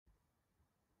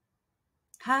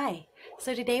Hi,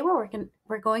 so today we're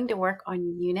going to work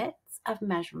on units of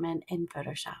measurement in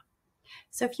Photoshop.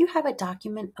 So if you have a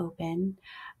document open,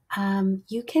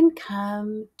 you can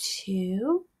come to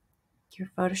your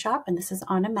Photoshop, and this is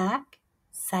on a Mac,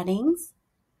 Settings,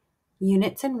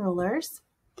 Units and Rulers,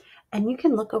 and you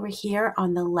can look over here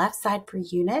on the left side for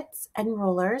units and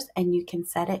rulers, and you can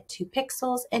set it to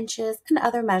pixels, inches, and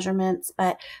other measurements,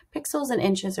 but pixels and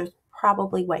inches are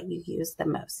probably what you use the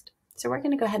most. So we're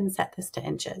going to go ahead and set this to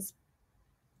inches.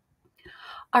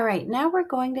 All right, now we're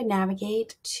going to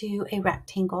navigate to a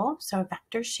rectangle, so a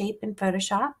vector shape in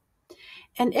Photoshop.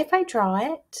 And if I draw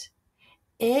it,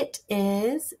 it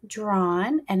is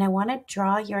drawn, and I want to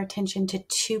draw your attention to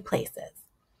two places.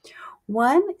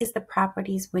 One is the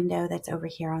properties window that's over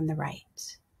here on the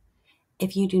right.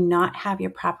 If you do not have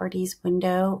your properties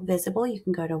window visible, you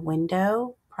can go to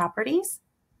Window, Properties.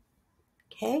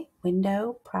 Okay,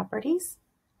 Window, Properties.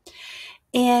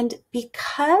 And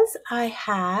because I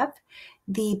have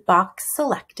the box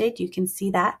selected, you can see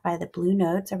that by the blue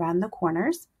nodes around the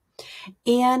corners,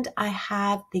 and I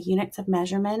have the units of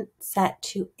measurement set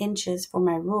to inches for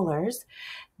my rulers,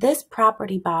 this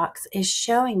property box is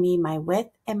showing me my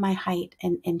width and my height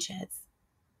in inches.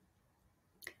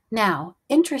 Now,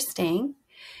 interesting,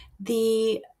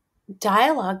 the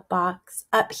dialog box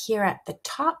up here at the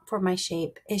top for my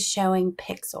shape is showing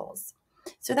pixels.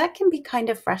 So that can be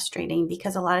kind of frustrating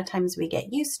because a lot of times we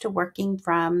get used to working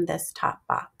from this top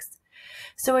box.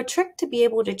 So a trick to be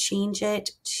able to change it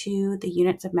to the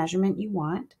units of measurement you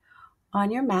want,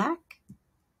 on your Mac,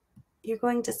 you're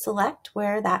going to select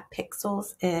where that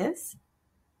pixels is,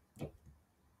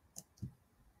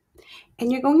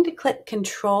 and you're going to click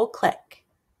Control Click,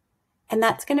 and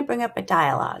that's going to bring up a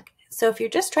dialog. So if you're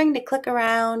just trying to click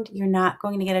around, you're not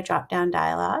going to get a drop-down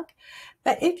dialog.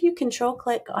 But if you Control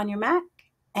Click on your Mac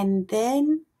and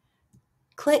then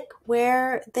click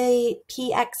where the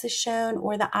PX is shown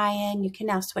or the IN, you can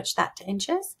now switch that to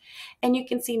inches. And you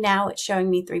can see now it's showing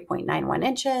me 3.91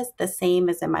 inches, the same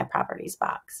as in my properties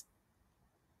box.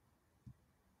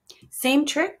 Same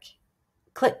trick,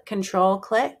 click Control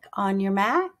Click on your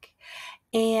Mac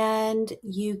and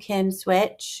you can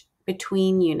switch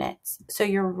between units. So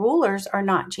your rulers are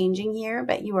not changing here,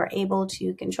 but you are able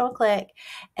to Control Click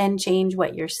and change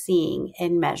what you're seeing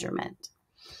in measurement.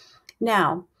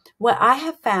 Now, what I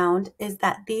have found is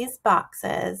that these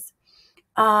boxes,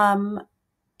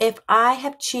 if I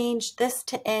have changed this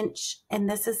to inch and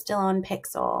this is still on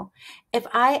pixel, if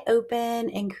I open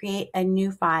and create a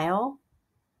new file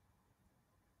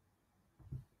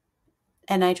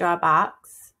and I draw a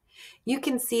box, you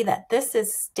can see that this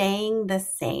is staying the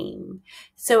same.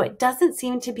 So it doesn't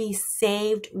seem to be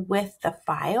saved with the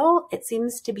file. It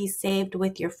seems to be saved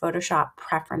with your Photoshop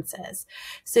preferences.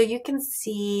 So you can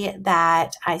see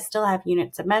that I still have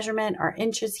units of measurement or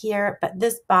inches here, but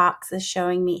this box is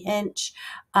showing me inch,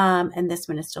 and this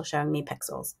one is still showing me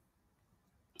pixels.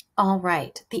 All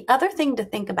right, the other thing to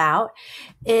think about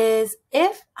is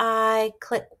if I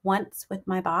click once with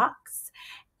my box,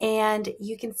 and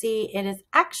you can see it is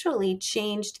actually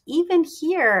changed even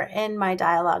here in my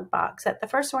dialog box. That the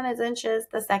first one is inches,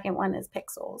 the second one is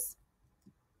pixels.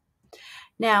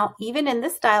 Now, even in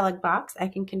this dialog box, I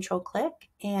can Control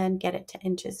Click and get it to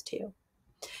inches too.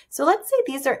 So let's say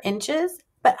these are inches,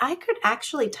 but I could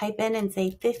actually type in and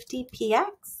say 50px,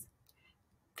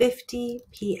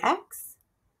 50px,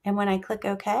 and when I click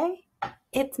OK,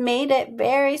 it's made it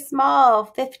very small,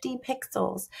 50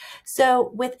 pixels.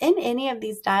 So within any of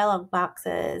these dialog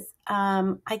boxes,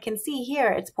 I can see here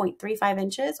it's 0.35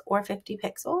 inches or 50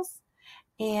 pixels.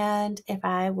 And if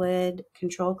I would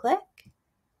Control Click,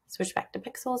 switch back to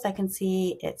pixels, I can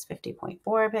see it's 50.4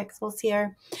 pixels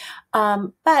here.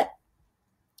 But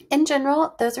in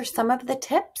general, those are some of the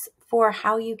tips for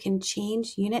how you can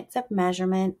change units of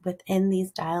measurement within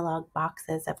these dialog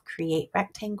boxes of Create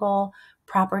Rectangle,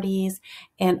 Properties,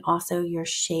 and also your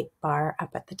shape bar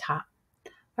up at the top.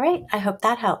 All right, I hope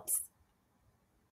that helps.